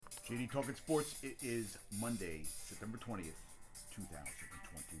JD Talking Sports. It is Monday, September 20th,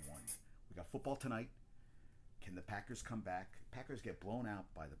 2021. We got football tonight. Can the Packers come back? Packers get blown out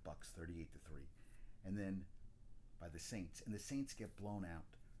by the Bucks 38-3. And then by the Saints. And the Saints get blown out,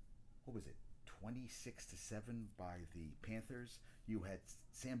 what was it, 26-7 by the Panthers. You had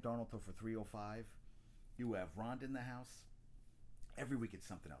Sam Darnold throw for 305. You have Rond in the house. Every week it's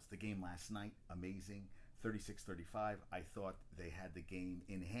something else. The game last night, amazing. 36-35. I thought they had the game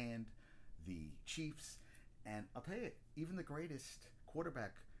in hand, the Chiefs. And I'll tell you, even the greatest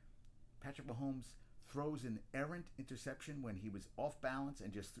quarterback, Patrick Mahomes, throws an errant interception when he was off balance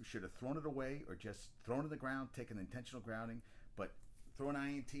and just should have thrown it away or just thrown it to the ground, taken an intentional grounding. But throw an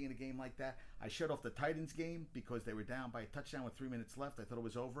INT in a game like that. I shut off the Titans game because they were down by a touchdown with 3 minutes left. I thought it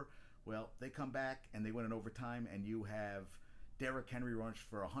was over. Well, they come back and they win in overtime, and you have Derrick Henry rushed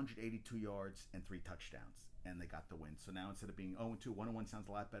for 182 yards and 3 touchdowns, and they got the win. So now instead of being 0-2, 1-1 sounds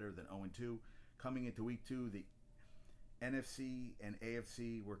a lot better than 0-2. Coming into week 2, the NFC and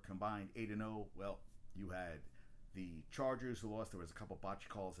AFC were combined 8-0. Well, you had the Chargers who lost. There was a couple botch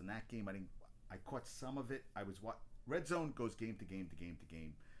calls in that game. I caught some of it. Red Zone goes game to game to game to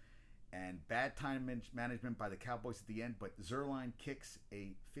game. And bad time management by the Cowboys at the end, but Zerline kicks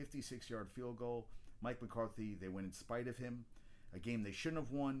a 56-yard field goal. Mike McCarthy, they win in spite of him. A game they shouldn't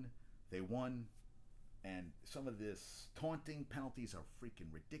have won, they won. And some of this taunting penalties are freaking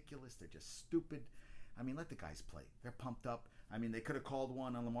ridiculous. They're just stupid. I mean, let the guys play. They're pumped up. I mean, they could have called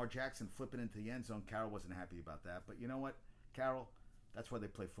one on Lamar Jackson, flipping into the end zone. Carroll wasn't happy about that. But you know what, Carroll, that's why they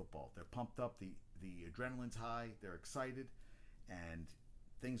play football. They're pumped up. The adrenaline's high. They're excited. And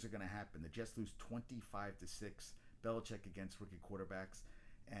things are going to happen. The Jets lose 25-6. Belichick against rookie quarterbacks.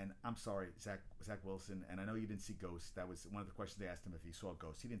 And I'm sorry, Zach Wilson, and I know you didn't see Ghost. That was one of the questions they asked him, if he saw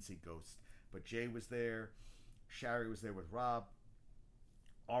Ghost. He didn't see Ghost. But Jay was there. Shari was there with Rob.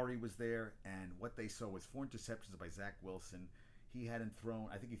 Ari was there. And what they saw was 4 interceptions by Zach Wilson. He hadn't thrown,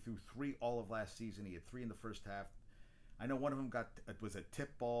 I think he threw 3 all of last season. He had 3 in the first half. I know one of them was a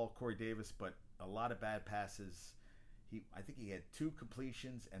tip ball, Corey Davis, but a lot of bad passes. I think he had 2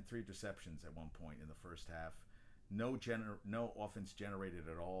 completions and 3 interceptions at one point in the first half. No offense generated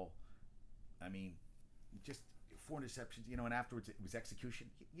at all. I mean, just 4 interceptions, and afterwards it was execution.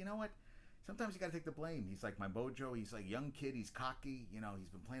 You know what? Sometimes you got to take the blame. He's like my Mojo. He's like a young kid. He's cocky. He's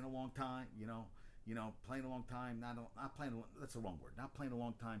been playing a long time. Playing a long time. Not playing. That's the wrong word. Not playing a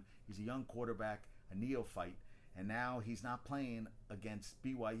long time. He's a young quarterback, a neophyte, and now he's not playing against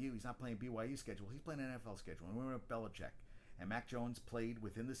BYU. He's not playing BYU schedule. He's playing an NFL schedule. And we're at Belichick. And Mac Jones played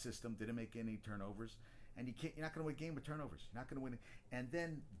within the system. Didn't make any turnovers. And you're not going to win a game with turnovers. You're not going to win it. And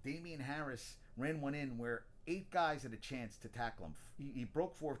then Damian Harris ran one in where 8 guys had a chance to tackle him. He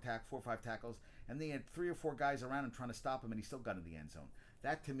broke 4 or 5 tackles, and they had 3 or 4 guys around him trying to stop him, and he still got in the end zone.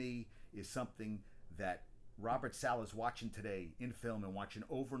 That, to me, is something that Robert Saleh's watching today in film and watching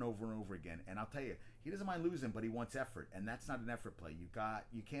over and over and over again. And I'll tell you, he doesn't mind losing, but he wants effort, and that's not an effort play.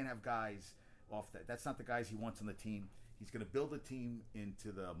 You can't have guys off that. That's not the guys he wants on the team. He's going to build a team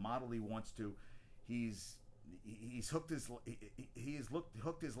into the model he wants to. He's hooked his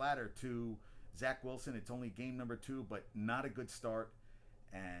ladder to Zach Wilson. It's only game number 2, but not a good start.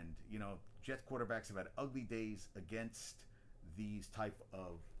 And Jets quarterbacks have had ugly days against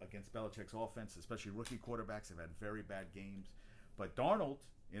against Belichick's offense, especially rookie quarterbacks have had very bad games. But Darnold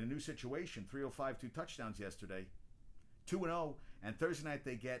in a new situation, 305, 2 touchdowns yesterday, 2-0, and Thursday night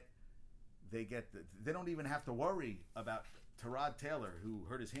they don't even have to worry about Tyrod Taylor, who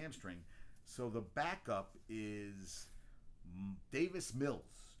hurt his hamstring. So the backup is Davis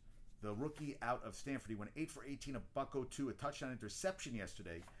Mills, the rookie out of Stanford. He went 8 for 18, $102, a touchdown interception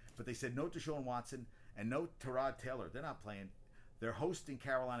yesterday. But they said no Deshaun Watson and no Tyrod Taylor. They're not playing. They're hosting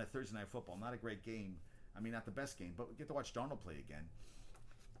Carolina Thursday Night Football. Not a great game. I mean, not the best game, but we get to watch Darnold play again.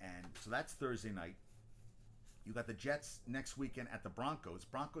 And so that's Thursday night. You got the Jets next weekend at the Broncos.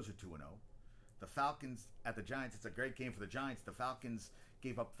 Broncos are 2-0. The Falcons at the Giants. It's a great game for the Giants. The Falcons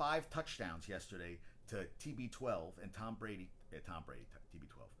gave up 5 touchdowns yesterday to TB12 and Tom Brady,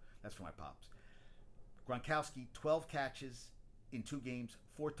 TB12. That's for my pops. Gronkowski, 12 catches in 2 games,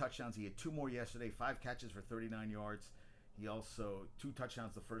 4 touchdowns. He had 2 more yesterday, 5 catches for 39 yards. He also 2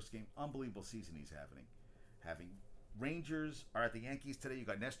 touchdowns the first game. Unbelievable season he's having. Rangers are at the Yankees today. You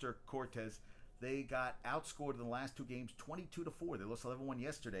got Nestor Cortez. They got outscored in the last 2 games, 22-4. They lost 11-1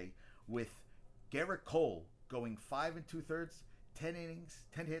 yesterday with Garrett Cole going 5 2/3, 10 innings,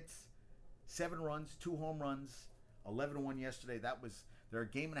 10 hits, 7 runs, 2 home runs, 11-1 yesterday. They're a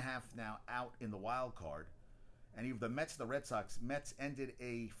game and a half now out in the wild card. And you have the Mets, the Red Sox. Mets ended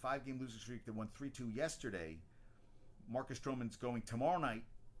a 5-game losing streak that won 3-2 yesterday. Marcus Stroman's going tomorrow night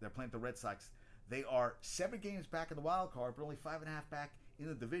They're playing the Red Sox. They are 7 games back in the wild card, but only 5.5 back in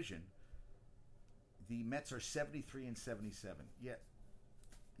the division. The Mets are 73 and 77. Yet,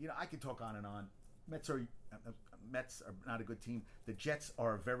 I could talk on and on. Mets are not a good team. The Jets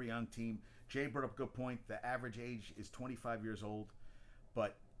are a very young team. Jay brought up a good point. The average age is 25 years old,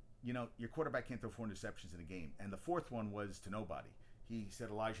 but your quarterback can't throw 4 interceptions in a game, and the fourth one was to nobody. He said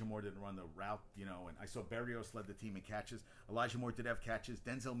Elijah Moore didn't run the route, and I saw Berrios led the team in catches. Elijah Moore did have catches.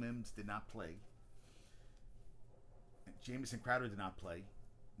 Denzel Mims did not play. And Jamison Crowder did not play.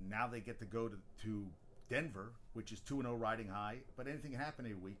 Now they get to go to Denver, which is 2-0 riding high, but anything can happen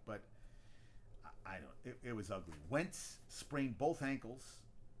every week. But I don't. It was ugly. Wentz sprained both ankles,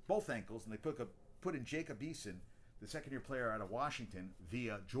 and they put in Jacob Eason, the second-year player out of Washington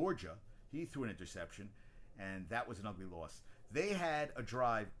via Georgia. He threw an interception, and that was an ugly loss. They had a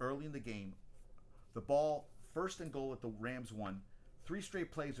drive early in the game. The ball, first and goal at the Rams 1, 3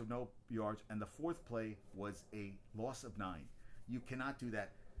 straight plays of no yards, and the fourth play was a loss of 9. You cannot do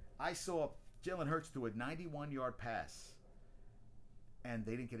that. I saw Jalen Hurts do a 91-yard pass, and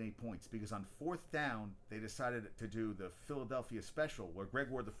they didn't get any points because on 4th down, they decided to do the Philadelphia special where Greg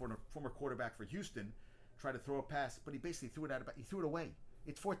Ward, the former quarterback for Houston, tried to throw a pass, but he basically threw it away.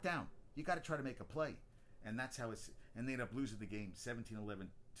 It's 4th down. You got to try to make a play. And that's how and they ended up losing the game 17-11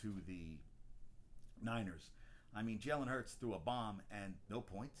 to the Niners. I mean, Jalen Hurts threw a bomb and no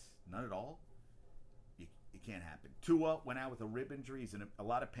points, none at all. It can't happen. Tua went out with a rib injury. He's in a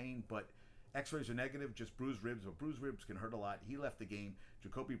lot of pain, but X-rays are negative, just bruised ribs. But bruised ribs can hurt a lot. He left the game.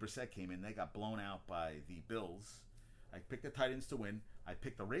 Jacoby Brissett came in. They got blown out by the Bills. I picked the Titans to win. I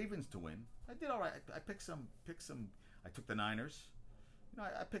picked the Ravens to win. I did all right. I picked some. I took the Niners.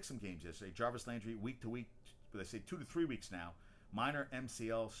 I picked some games yesterday. Jarvis Landry, week to week, they say 2 to 3 weeks now. Minor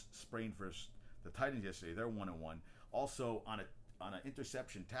MCL sprain for the Titans yesterday. They're 1-1. Also on an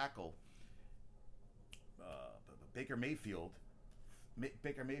interception tackle, Baker Mayfield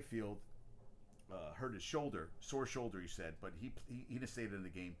hurt his shoulder, sore shoulder. He said, but he didn't stay in the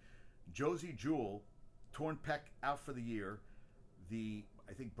game. Josie Jewell, torn pec, out for the year.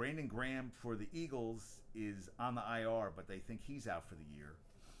 I think Brandon Graham for the Eagles is on the IR, but they think he's out for the year.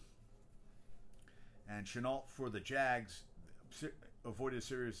 And Chenault for the Jags avoided a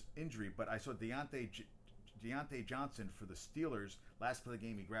serious injury, but I saw Deontay Johnson for the Steelers. Last play of the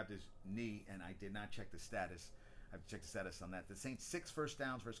game, he grabbed his knee, and I did not check the status. I have to check the status on that. The Saints 6 first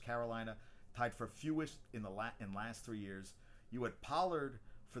downs versus Carolina, tied for fewest in last 3 years. You had Pollard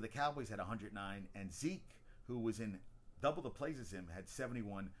for the Cowboys had 109, and Zeke, who was in double the plays as him, had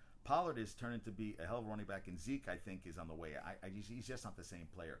 71. Pollard is turning to be a hell of a running back, and Zeke, I think, is on the way. He's just not the same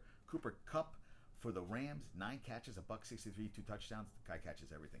player. Cooper Kupp for the Rams, 9 catches, $163, 2 touchdowns. The guy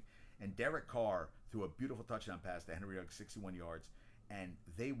catches everything. And Derek Carr threw a beautiful touchdown pass to Henry Ruggs, 61 yards, and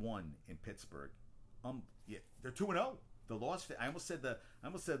they won in Pittsburgh. Yeah, they're 2-0. I almost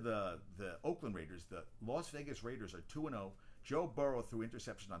said the Oakland Raiders. The Las Vegas Raiders are 2-0. Joe Burrow threw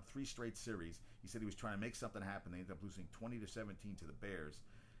interceptions on 3 straight series. He said he was trying to make something happen. They ended up losing 20-17 to the Bears,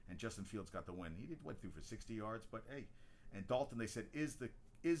 and Justin Fields got the win. He went through for 60 yards, but hey. And Dalton, they said, is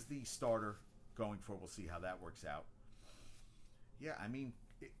the starter going forward. We'll see how that works out. Yeah, I mean,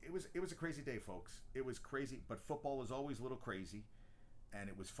 it was a crazy day, folks. It was crazy, but football is always a little crazy, and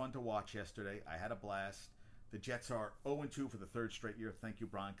it was fun to watch yesterday. I had a blast. The Jets are 0-2 for the 3rd straight year. Thank you,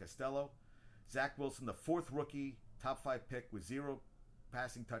 Brian Costello. Zach Wilson, the 4th rookie, top 5 pick with 0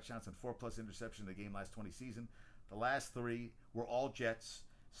 passing touchdowns and 4+ interceptions in the game last 20 season. The last 3 were all Jets.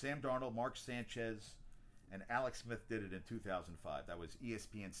 Sam Darnold, Mark Sanchez, and Alex Smith did it in 2005. That was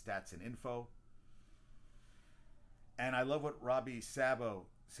ESPN Stats and Info. And I love what Robbie Sabo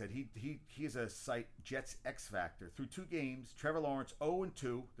said. He has a site, Jets X Factor. Through 2 games, Trevor Lawrence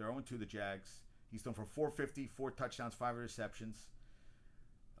 0-2. They're 0-2, the Jags. He's thrown for 450, 4 touchdowns, 5 interceptions.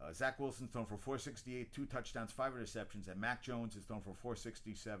 Zach Wilson's thrown for 468, 2 touchdowns, 5 interceptions, and Mac Jones is thrown for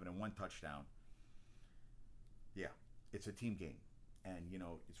 467 and 1 touchdown. Yeah, it's a team game, and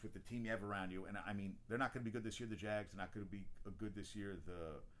it's with the team you have around you. And I mean, they're not going to be good this year. The Jags are not going to be good this year.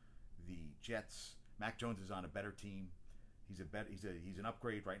 The Jets. Mac Jones is on a better team. He's an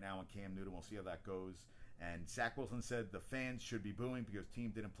upgrade right now on Cam Newton. We'll see how that goes. And Zach Wilson said the fans should be booing because the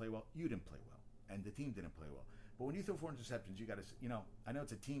team didn't play well. You didn't play well, and the team didn't play well. But when you throw 4 interceptions, you got to, I know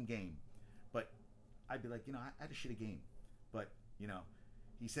it's a team game, but I'd be like, I had a shitty game. But,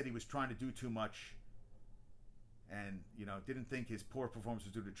 he said he was trying to do too much and, didn't think his poor performance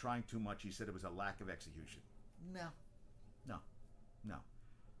was due to trying too much. He said it was a lack of execution. No.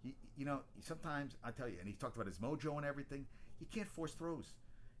 Sometimes, I tell you, and he talked about his mojo and everything, you can't force throws.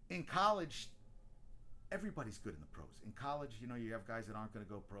 In college, everybody's good in the pros. In college, you have guys that aren't going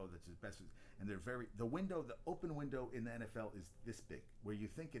to go pro. That's his best, and they're the open window in the NFL is this big, where you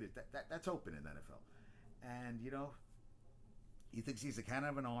think it is that's open in the NFL, and he thinks he's a cannon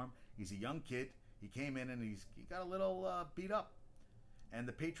of an arm. He's a young kid. He came in and he got a little beat up, and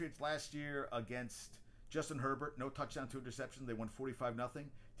the Patriots last year against Justin Herbert, no touchdown, 2 interceptions. They won 45-0.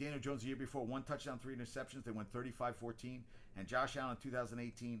 Daniel Jones the year before, 1 touchdown, 3 interceptions. They won 35-14. And Josh Allen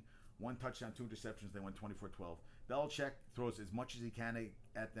 2018, 1 touchdown, 2 interceptions. They won 24-12. Belichick throws as much as he can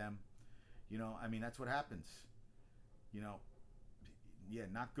at them. That's what happens.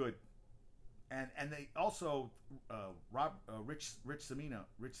 Not good. And they also Rich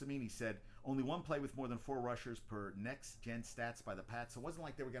Cimini said only one play with more than 4 rushers per next gen stats by the Pats. So it wasn't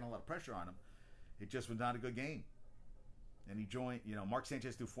like they were getting a lot of pressure on him. It just was not a good game. And he joined, Mark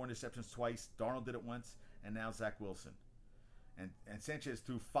Sanchez threw 4 interceptions twice. Darnold did it once, and now Zach Wilson. And Sanchez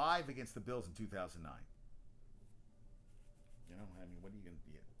threw 5 against the Bills in 2009. What are you going to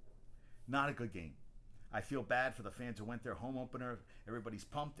do? Not a good game. I feel bad for the fans who went there, home opener. Everybody's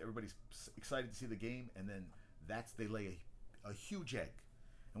pumped. Everybody's excited to see the game. And then they lay a huge egg.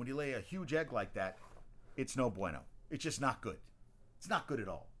 And when you lay a huge egg like that, it's no bueno. It's just not good. It's not good at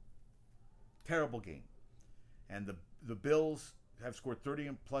all. Terrible game. And the Bills have scored 30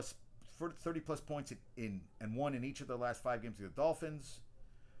 plus points and won in each of their last 5 games against the Dolphins.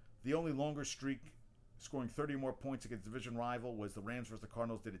 The only longer streak scoring 30 or more points against division rival was the Rams versus the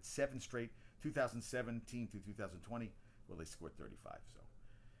Cardinals. Did it 7 straight, 2017 through 2020. Well, they scored 35. So,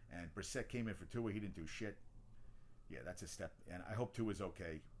 and Brissett came in for Tua. He didn't do shit. Yeah, that's a step. And I hope Tua's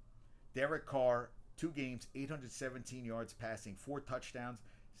okay. Derek Carr, 2 games, 817 yards passing, 4 touchdowns,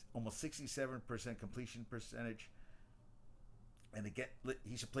 almost 67% completion percentage. And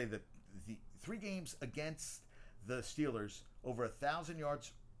he should play the 3 games against the Steelers, over 1,000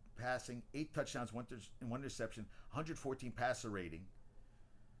 yards passing, 8 touchdowns, 1 interception, 114 passer rating.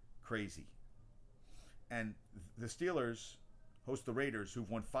 Crazy. And the Steelers host the Raiders, who've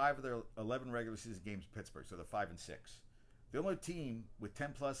won 5 of their 11 regular season games in Pittsburgh, so they're 5-6. The only team with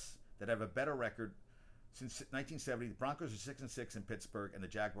 10 plus that have a better record since 1970. The Broncos are 6-6 in Pittsburgh, and the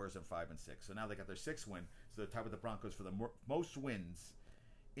Jaguars are 5-6. So now they got their 6th win, so they're tied with the Broncos for the most wins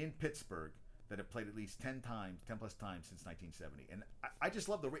in Pittsburgh that have played at least 10 plus times since 1970. And I just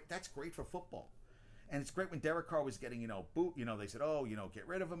love that's great for football. And it's great when Derek Carr was getting, boot. They said, get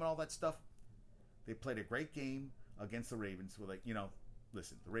rid of him and all that stuff. They played a great game against the Ravens.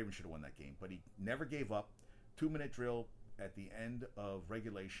 Listen, the Ravens should have won that game, but he never gave up. 2-minute drill at the end of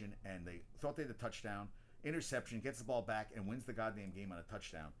regulation, and they thought they had a touchdown. Interception, gets the ball back, and wins the goddamn game on a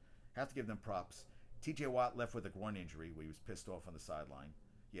touchdown. Have to give them props. TJ Watt left with a groin injury where he was pissed off on the sideline.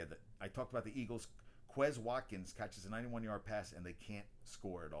 Yeah, I talked about the Eagles. Quez Watkins catches a 91-yard pass, and they can't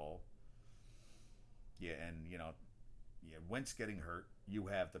score at all. Yeah, and, Wentz getting hurt. You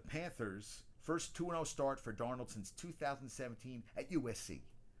have the Panthers' first 2-0 start for Darnold since 2017 at USC.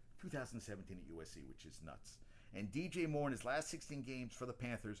 2017 at USC, which is nuts. And DJ Moore in his last 16 games for the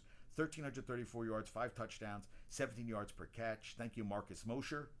Panthers, 1,334 yards, 5 touchdowns, 17 yards per catch. Thank you, Marcus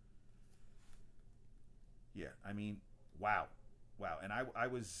Mosher. Yeah, wow. And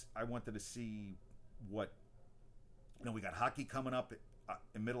I wanted to see what, we got hockey coming up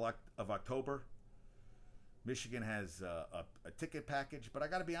in middle of October. Michigan has a ticket package, but I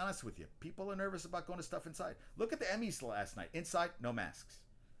got to be honest with you. People are nervous about going to stuff inside. Look at the Emmys last night. Inside, no masks.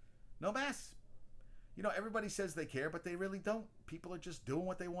 No masks. Everybody says they care, but they really don't. People are just doing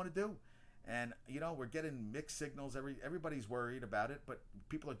what they want to do. And, we're getting mixed signals. Everybody's worried about it, but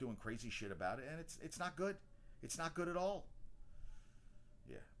people are doing crazy shit about it, and it's not good. It's not good at all.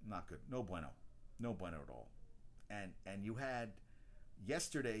 Yeah, not good. No bueno. No bueno at all. And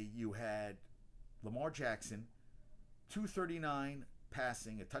yesterday you had Lamar Jackson, 239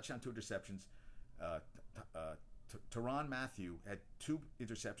 passing, a touchdown, 2 interceptions. Tyrann Mathieu had 2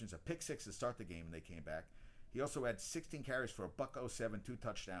 interceptions, a pick 6 to start the game, and they came back. He also had 16 carries for $107, 2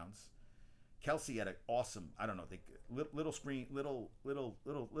 touchdowns. Kelsey had an awesome, little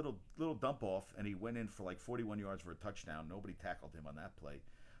dump off, and he went in for like 41 yards for a touchdown. Nobody tackled him on that play.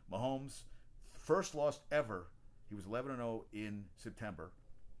 Mahomes, first loss ever. He was 11-0 in September.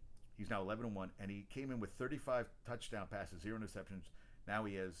 He's now 11-1, and he came in with 35 touchdown passes, 0 interceptions. Now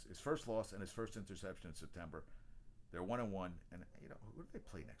he has his first loss and his first interception in September. They're 1-1, and who do they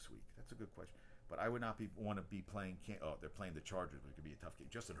play next week? That's a good question. But I would not want to be playing. They're playing the Chargers, but it could be a tough game.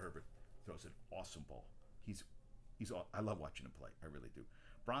 Justin Herbert throws an awesome ball. I love watching him play. I really do.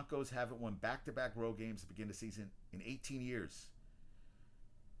 Broncos haven't won back-to-back road games to begin the season in 18 years.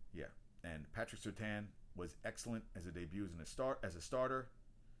 Yeah, and Patrick Surtain was excellent as a debut as a starter.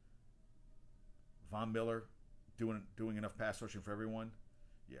 Von Miller doing enough pass rushing for everyone.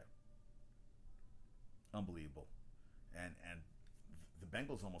 Yeah, unbelievable. And the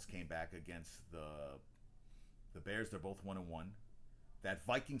Bengals almost came back against the Bears. They're both 1-1. That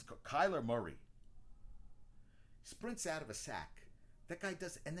Vikings Kyler Murray sprints out of a sack. That guy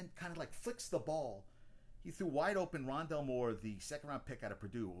does, and then kind of like flicks the ball. He threw wide open Rondell Moore, the second round pick out of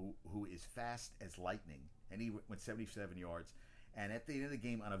Purdue, who is fast as lightning, and he went 77 yards. And at the end of the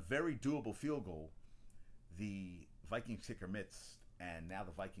game, on a very doable field goal, the Vikings kicker missed, and now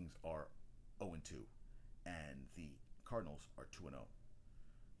the Vikings are 0-2, and the Cardinals are 2-0.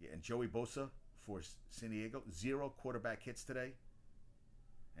 Yeah, and Joey Bosa for San Diego, 0 quarterback hits today.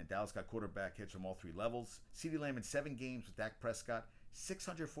 And Dallas got quarterback hits from all 3 levels. CeeDee Lamb in 7 games with Dak Prescott,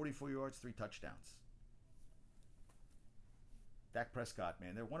 644 yards, 3 touchdowns. Dak Prescott,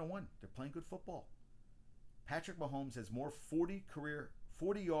 man, they're 1-1. They're playing good football. Patrick Mahomes has more 40-yard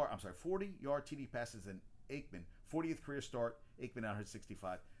TD passes than Aikman. 40th career start. Aikman out here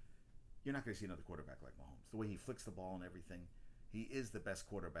 65. You're not going to see another quarterback like Mahomes. The way he flicks the ball and everything, he is the best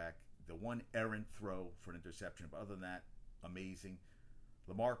quarterback. The one errant throw for an interception, but other than that, amazing.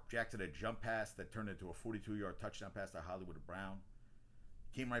 Lamar Jackson had a jump pass that turned into a 42-yard touchdown pass to Hollywood Brown.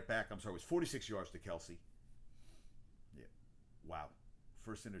 Came right back. It was 46 yards to Kelsey. Yeah. Wow.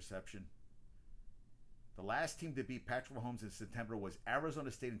 First interception. The last team to beat Patrick Mahomes in September was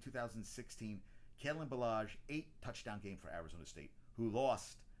Arizona State in 2016. Kalen Ballage, 8 touchdown game for Arizona State, who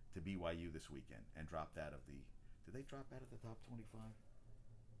lost to BYU this weekend and dropped out of the... Did they drop out of the top 25?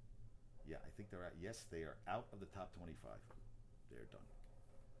 Yeah, I think they're out. Yes, they are out of the top 25. They're done.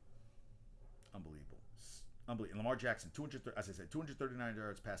 Unbelievable. Unbelievable. Lamar Jackson, 239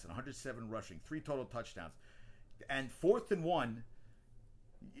 yards passing, 107 rushing, 3 total touchdowns. And 4th and 1,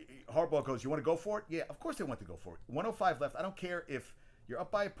 Harbaugh goes, you want to go for it? Yeah, of course they want to go for it. 105 left. I don't care if you're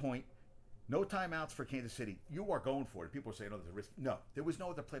up by a point, no timeouts for Kansas City. You are going for it. People are saying, oh, there's a risk. No, there was no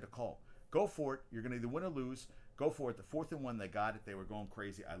other play to call. Go for it. You're going to either win or lose. Go for it. The 4th and 1, they got it. They were going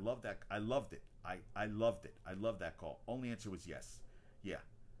crazy. I love that. I loved it. I loved it. I loved that call. Only answer was yes. Yeah.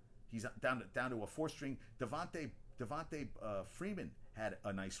 He's down to a 4-string. Devontae Freeman had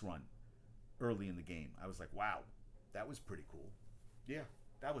a nice run early in the game. I was like, wow, that was pretty cool. Yeah,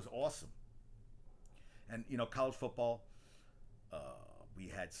 that was awesome. And, college football, we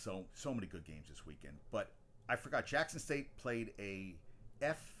had so many good games this weekend. But I forgot, Jackson State played a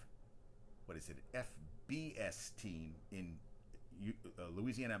FBS team in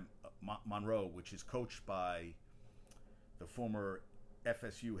Louisiana Monroe, which is coached by the former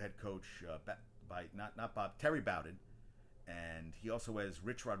FSU head coach Terry Bowden, and he also has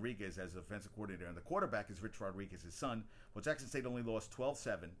Rich Rodriguez as offensive coordinator, and the quarterback is Rich Rodriguez's son. Well, Jackson State only lost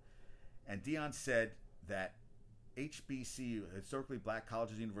 12-7, and Deion said that HBCU, historically black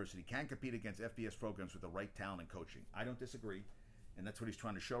colleges and university, can compete against FBS programs with the right talent and coaching. I don't disagree, and that's what he's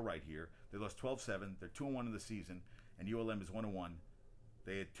trying to show right here. They lost 12-7. They're 2-1 in the season, and ULM is 1-1.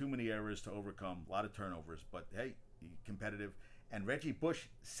 They had too many errors to overcome, a lot of turnovers, but hey, competitive. And Reggie Bush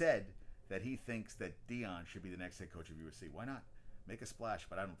said that he thinks that Deion should be the next head coach of USC. Why not? Make a splash,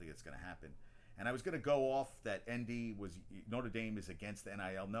 but I don't think it's going to happen. And I was going to go off that Notre Dame is against the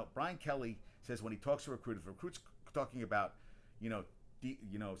NIL. No, Brian Kelly says when he talks to recruits talking about,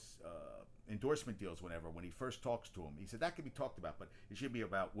 endorsement deals, when he first talks to him, he said that could be talked about, but it should be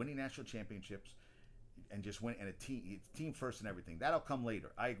about winning national championships and just win, and a team first and everything. That'll come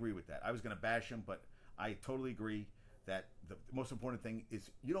later. I agree with that. I was going to bash him, but I totally agree that the most important thing is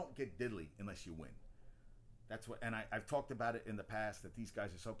you don't get diddly unless you win. That's what, and I've talked about it in the past that these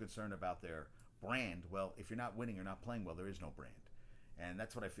guys are so concerned about their brand. Well, if you're not winning or not playing well, there is no brand. And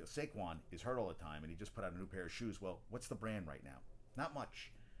that's what I feel. Saquon is hurt all the time, and he just put out a new pair of shoes. Well, what's the brand right now? Not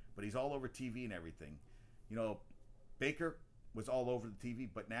much, but he's all over TV and everything. Baker was all over the TV,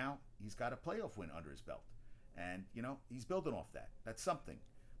 but now he's got a playoff win under his belt. And, he's building off that. That's something.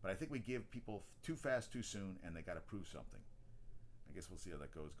 But I think we give people too fast, too soon, and they got to prove something. I guess we'll see how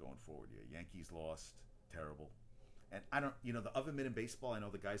that goes going forward. Yeah, Yankees lost. Terrible. And I don't, the other mid in baseball, I know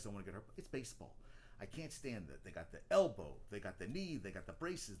the guys don't want to get hurt, but it's baseball. I can't stand that. They got the elbow, they got the knee, they got the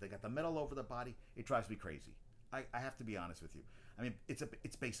braces, they got the metal over the body. It drives me crazy. I have to be honest with you. I mean,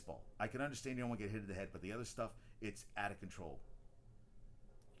 it's baseball. I can understand you don't want to get hit in the head, but the other stuff, it's out of control.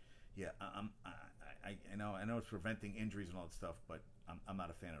 Yeah, I know it's preventing injuries and all that stuff, but I'm not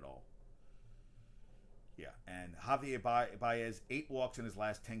a fan at all. Yeah, and Javier Baez, 8 walks in his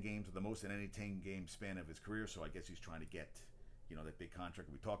last 10 games, with the most in any 10-game span of his career. So I guess he's trying to get, that big contract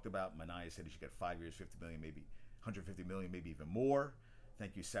we talked about. Mania said he should get 5 years, $50 million, maybe $150 million, maybe even more.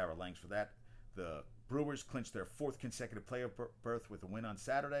 Thank you, Sarah Langs, for that. The Brewers clinched their 4th consecutive playoff berth with a win on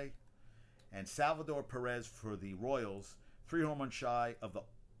Saturday. And Salvador Perez for the Royals, 3 home runs shy of the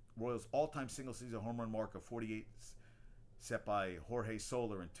Royals' all-time single-season home run mark of 48, set by Jorge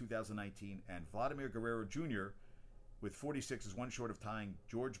Soler in 2019. And Vladimir Guerrero Jr., with 46, is one short of tying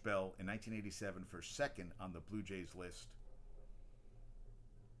George Bell in 1987 for second on the Blue Jays list.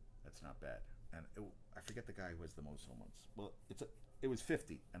 That's not bad. And I forget the guy who has the most home runs. Well, it was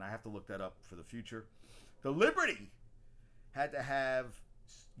 50, and I have to look that up for the future. The Liberty had to have,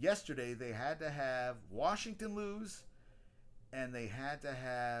 yesterday, they had to have Washington lose, and they had to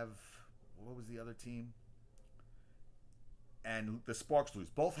have, what was the other team? And the Sparks lose.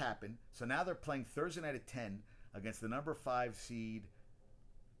 Both happened. So now they're playing Thursday night at 10 against the number 5 seed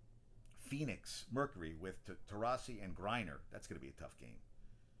Phoenix Mercury with Tarasi and Griner. That's going to be a tough game.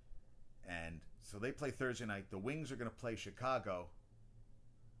 And so they play Thursday night. The Wings are going to play Chicago.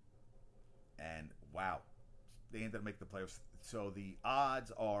 And wow, they ended up making the playoffs. So the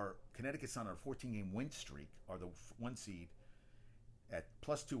odds are Connecticut's on a 14-game win streak, are the 1 seed at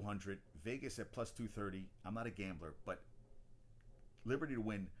plus 200. Vegas at plus 230. I'm not a gambler, but Liberty to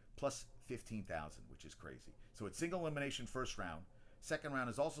win plus 15,000, which is crazy. So it's single elimination first round. Second round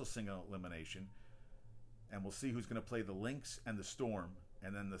is also single elimination. And we'll see who's going to play the Lynx and the Storm.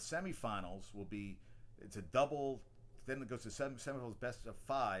 And then the semifinals will be, it's a double, then it goes to semifinals best of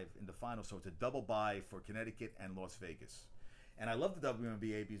 5 in the final. So it's a double bye for Connecticut and Las Vegas. And I love the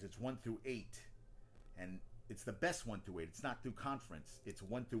WNBA because it's 1 through 8. And it's the best 1 through 8. It's not through conference. It's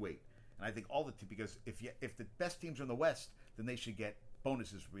 1 through 8. And I think all the because if the best teams are in the West, then they should get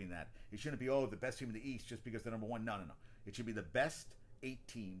bonuses for being that. It shouldn't be, the best team in the East just because they're number 1. No. It should be the best 8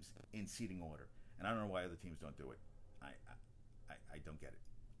 teams in seeding order. And I don't know why other teams don't do it. I don't get it.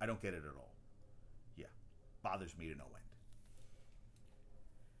 I don't get it at all. Yeah. Bothers me to no end.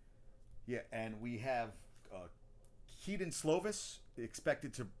 Yeah, and we have Keaton Slovis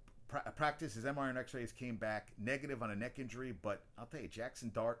expected to practice. His MRI and X-rays came back negative on a neck injury, but I'll tell you,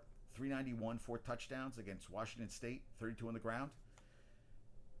 Jackson Dart, 391, 4 touchdowns against Washington State, 32 on the ground.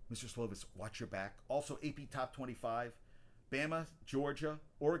 Mr. Slovis, watch your back. Also, AP Top 25. Bama, Georgia,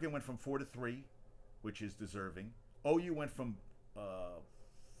 Oregon went from 4 to 3, which is deserving. OU went from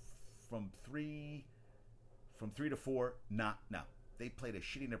 3 to 4. No. They played a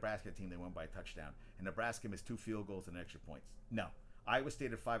shitty Nebraska team. They won by a touchdown, and Nebraska missed 2 field goals and extra points. No. Iowa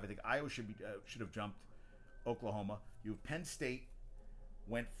State at 5. I think Iowa should have jumped Oklahoma. Penn State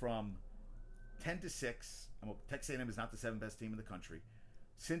went from 10 to 6. Texas A&M is not the 7th best team in the country.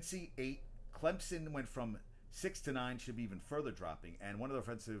 Cincy 8. Clemson went from 6 to 9. Should be even further dropping. And one of the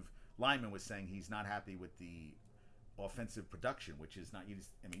offensive linemen was saying he's not happy with the offensive production, which is not.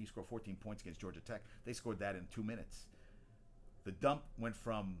 You score 14 points against Georgia Tech. They scored that in 2 minutes. The dump went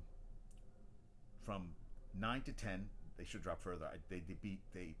from 9 to 10. They should drop further. They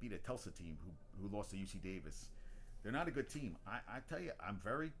beat a Tulsa team who lost to UC Davis. They're not a good team. I tell you, I'm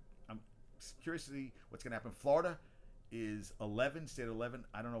curious to see what's going to happen. Florida is 11, stayed at 11.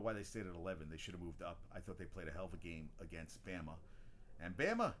 I don't know why they stayed at 11. They should have moved up. I thought they played a hell of a game against Bama. And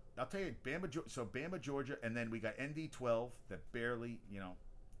Bama, I'll tell you, Bama, Georgia, and then we got ND 12 that barely,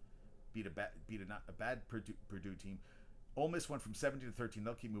 beat a bad Purdue team. Ole Miss went from 17 to 13.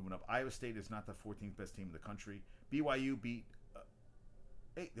 They'll keep moving up. Iowa State is not the 14th best team in the country. BYU beat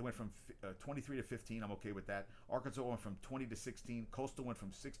 8. They went from 23 to 15. I'm okay with that. Arkansas went from 20 to 16. Coastal went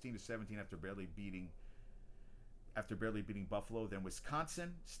from 16 to 17 after barely beating Buffalo. Then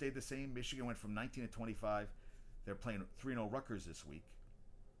Wisconsin stayed the same. Michigan went from 19 to 25. They're playing 3-0 Rutgers this week.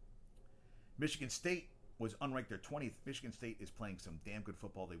 Michigan State was unranked. They're 20th. Michigan State is playing some damn good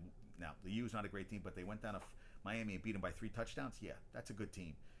football. Now the U's not a great team, but they went down to Miami and beat them by 3 touchdowns. Yeah, that's a good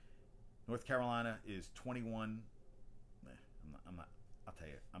team. North Carolina is 21. I'm not. I'll tell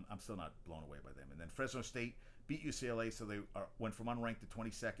you, I'm still not blown away by them. And then Fresno State beat UCLA, so they went from unranked to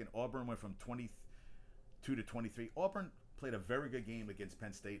 22nd. Auburn went from 22 to 23. Auburn played a very good game against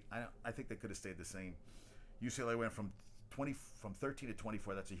Penn State. I think they could have stayed the same. UCLA went from 13 to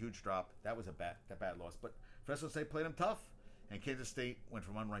 24. That's a huge drop. That was a bad loss. But Fresno State played them tough, and Kansas State went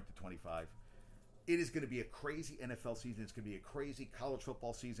from unranked to 25. It is going to be a crazy NFL season. It's going to be a crazy college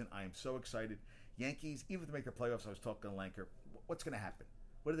football season. I am so excited. Yankees, even to make the playoffs, I was talking to Lanker. What's going to happen?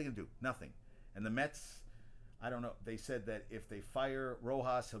 What are they going to do? Nothing. And the Mets, I don't know. They said that if they fire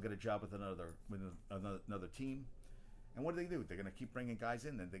Rojas, he'll get a job with another team. And what do? They're going to keep bringing guys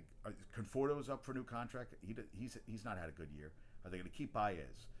in. Then Conforto's up for a new contract. He's not had a good year. Are they going to keep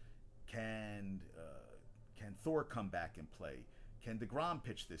Baez? Can Thor come back and play? Can DeGrom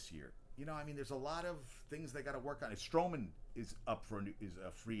pitch this year? There's a lot of things they got to work on. Stroman is up is a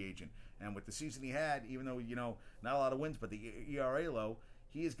free agent, and with the season he had, even though not a lot of wins, but the ERA low,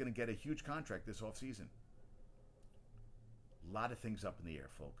 he is going to get a huge contract this offseason. A lot of things up in the air,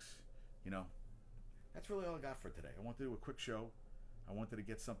 folks. You know, that's really all I got for today. I wanted to do a quick show. I wanted to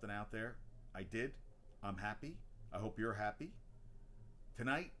get something out there. I did. I'm happy. I hope you're happy.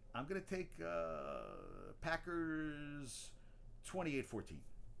 Tonight, I'm going to take Packers 28-14. That's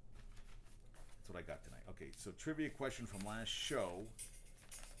what I got tonight. Okay, so trivia question from last show.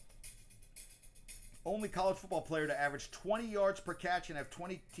 Only college football player to average 20 yards per catch and have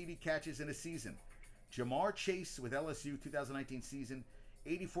 20 TD catches in a season. Jamar Chase with LSU 2019 season.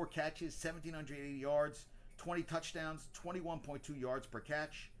 84 catches, 1,780 yards, 20 touchdowns, 21.2 yards per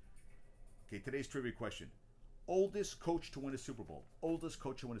catch. Okay, today's trivia question. Oldest coach to win a Super Bowl. Oldest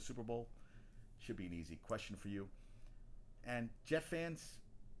coach to win a Super Bowl. Should be an easy question for you. And Jet fans,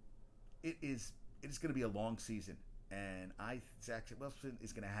 it is going to be a long season. And Zach Wilson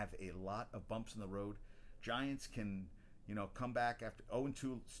is going to have a lot of bumps in the road. Giants can, come back after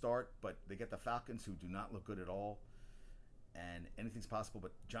 0-2 start, but they get the Falcons, who do not look good at all. And anything's possible,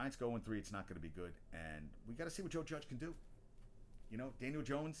 but Giants go 0-3, it's not going to be good. And we got to see what Joe Judge can do. Daniel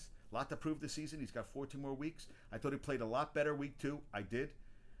Jones, a lot to prove this season. He's got 14 more weeks. I thought he played a lot better week 2. I did.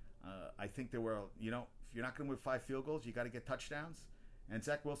 I think there were, if you're not going to win 5 field goals, you got to get touchdowns. And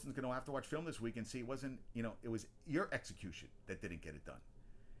Zach Wilson's going to have to watch film this week and see it wasn't, it was your execution that didn't get it done.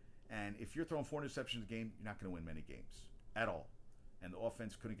 And if you're throwing 4 interceptions a game, you're not going to win many games at all. And the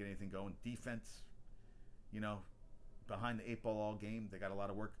offense couldn't get anything going. Defense, behind the 8 ball all game. They got a lot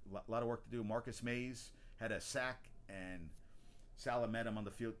of work to do. Marcus Mays had a sack, and Salah met him on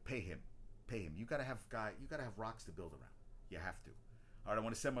the field. Pay him. You got to have rocks to build around. You have to. All right, I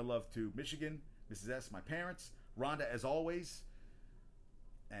want to send my love to Michigan, Mrs. S, my parents, Rhonda, as always.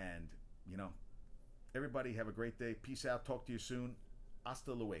 And, everybody have a great day. Peace out. Talk to you soon.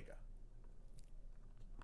 Hasta luego.